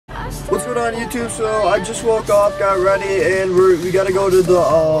What's going on YouTube? So I just woke up, got ready, and we gotta go to the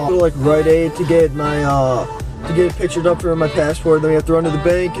like Rite Aid to get my to get it pictured up for my passport. Then we have to run to the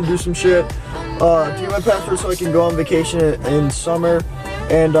bank and do some shit to get my passport so I can go on vacation in summer.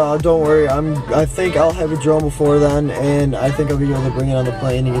 And don't worry, I think I'll have a drone before then, and I think I'll be able to bring it on the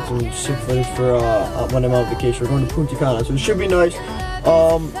plane and get some sick footage for when I'm on vacation. We're going to Punta Cana, so it should be nice.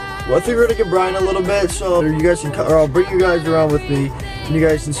 Well, I think we're gonna get Brian a little bit, so you guys can, or I'll bring you guys around with me, and you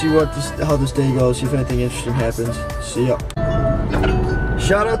guys can see how this day goes, see if anything interesting happens. See ya.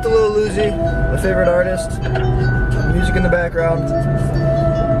 Shout out to Lil Uzi, my favorite artist. Music in the background.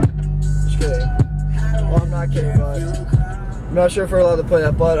 Just kidding. Well, I'm not kidding, but I'm not sure if we're allowed to play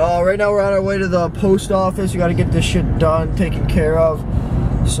that. But right now we're on our way to the post office. We gotta get this shit done, taken care of.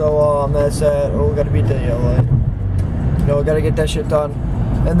 So that's that. Oh, we gotta beat that yellow light. You know, we gotta get that shit done.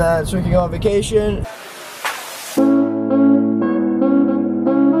 And then so we can go on vacation.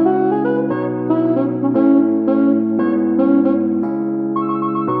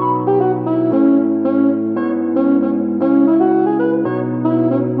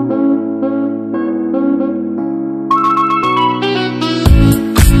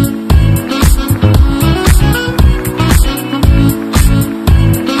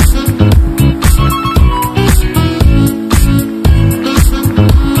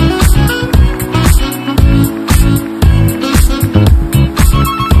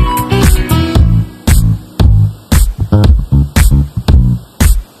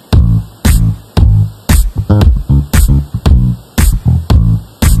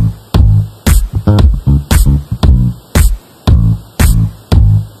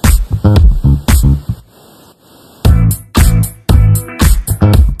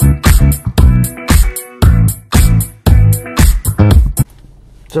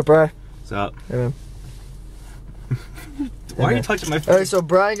 What's up, Brian? What's up? Hey, man. Why are you touching my face? Alright, so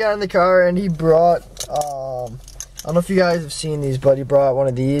Brian got in the car and he brought, I don't know if you guys have seen these, but he brought one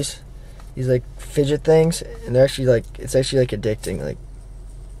of these like fidget things, and they're actually like, it's actually like addicting, like,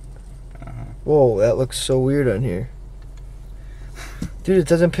 whoa, that looks so weird on here. Dude, it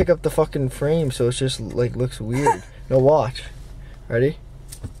doesn't pick up the fucking frame, so it's just like, looks weird. No, watch. Ready?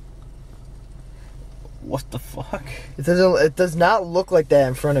 What the fuck? It does not look like that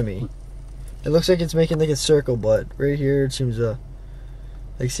in front of me. It looks like it's making like a circle, but right here it seems like,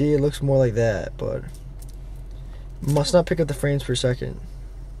 see, it looks more like that, but must not pick up the frames per second.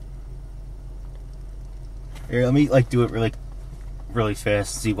 Here, let me like do it really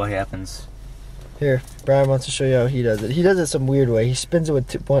fast and see what happens. Here, Brian wants to show you how he does it. He does it some weird way. He spins it with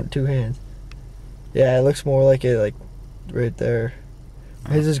two hands. Yeah, it looks more like it, like right there.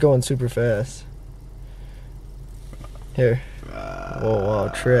 His is going super fast. Here. Oh wow,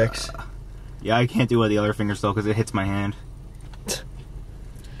 tricks. Yeah, I can't do it with the other fingers though because it hits my hand.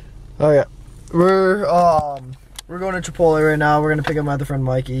 Oh yeah, we're going to Chipotle right now. We're gonna pick up my other friend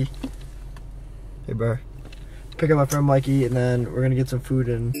Mikey. Hey, bro. Pick up my friend Mikey, and then we're gonna get some food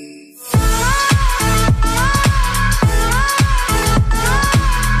and. Dude,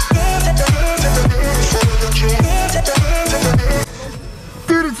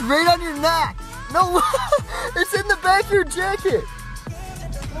 it's right on your neck. No, it's in the back of your jacket.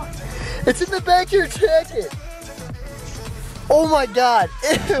 It's in the back of your jacket. Oh my god,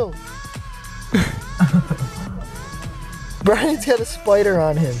 ew. Brian's got a spider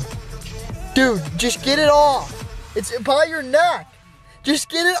on him. Dude, just get it off. It's by your neck. Just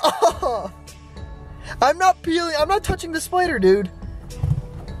get it off. I'm not peeling, I'm not touching the spider, dude.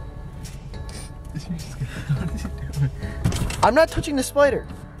 I'm not touching the spider.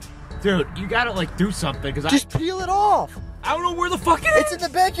 Dude, you gotta like do something because just peel it off. I don't know where the fuck it is. It's in the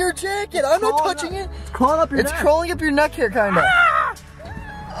back of your jacket. I'm not touching it. It's crawling up your neck. It's crawling up your neck here, kind of. Ah!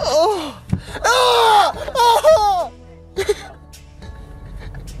 Oh. Ah! Oh!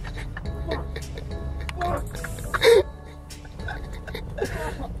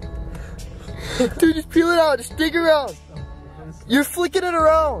 Dude, just peel it out. Just dig around. You're flicking it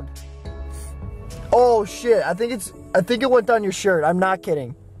around. Oh shit! I think it went down your shirt. I'm not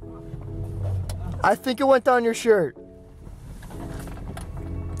kidding. I think it went down your shirt.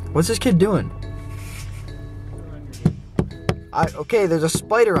 What's this kid doing? Okay, there's a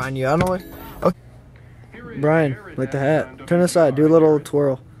spider on you. I don't know what. Okay. Brian, like the hat. Turn aside. Do a little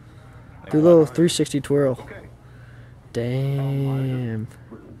twirl. Do a little 360 twirl. Damn.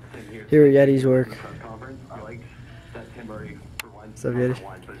 Here at Yeti's work. What's up, Yeti?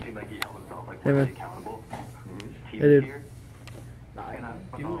 Hey, man. Hey, dude.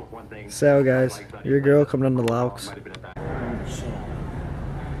 So, guys, your girl coming on the Laux.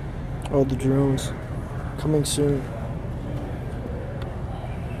 Oh, the drones. Coming soon.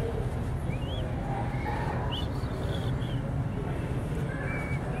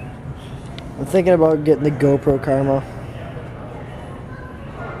 I'm thinking about getting the GoPro Karma.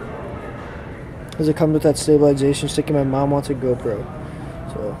 Because it comes with that stabilization stick, and my mom wants a GoPro.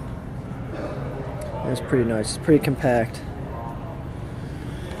 So, it's pretty nice. It's pretty compact.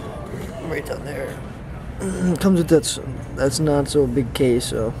 Right down there. It comes with that's not so big case,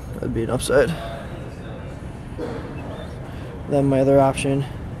 so that'd be an upside. Then my other option,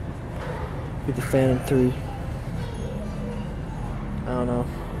 get the Phantom 3. I don't know.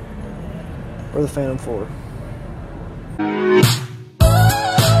 Or the Phantom 4.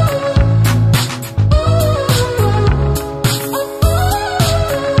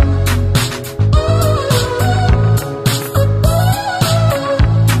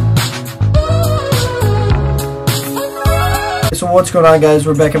 So what's going on, guys?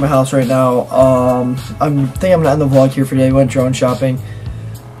 We're back at my house right now. I think I'm gonna end the vlog here for today. We went drone shopping.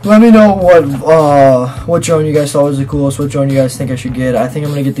 Let me know what drone you guys thought was the coolest. What drone you guys think I should get? I think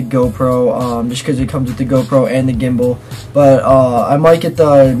I'm gonna get the GoPro, just because it comes with the GoPro and the gimbal. But I might get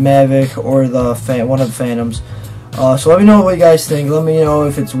the Mavic or the one of the Phantoms. So let me know what you guys think. Let me know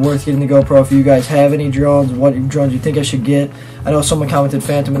if it's worth getting the GoPro. If you guys have any drones, what drones you think I should get. I know someone commented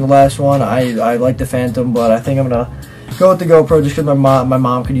Phantom in the last one. I like the Phantom, but I think I'm gonna go with the GoPro just because my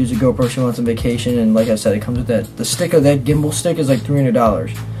mom could use a GoPro. She wants on vacation, and like I said, it comes with the stick of that gimbal stick is like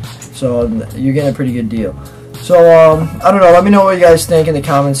 $300. So you're getting a pretty good deal. So I don't know. Let me know what you guys think in the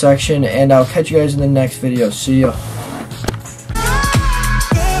comment section, and I'll catch you guys in the next video. See ya.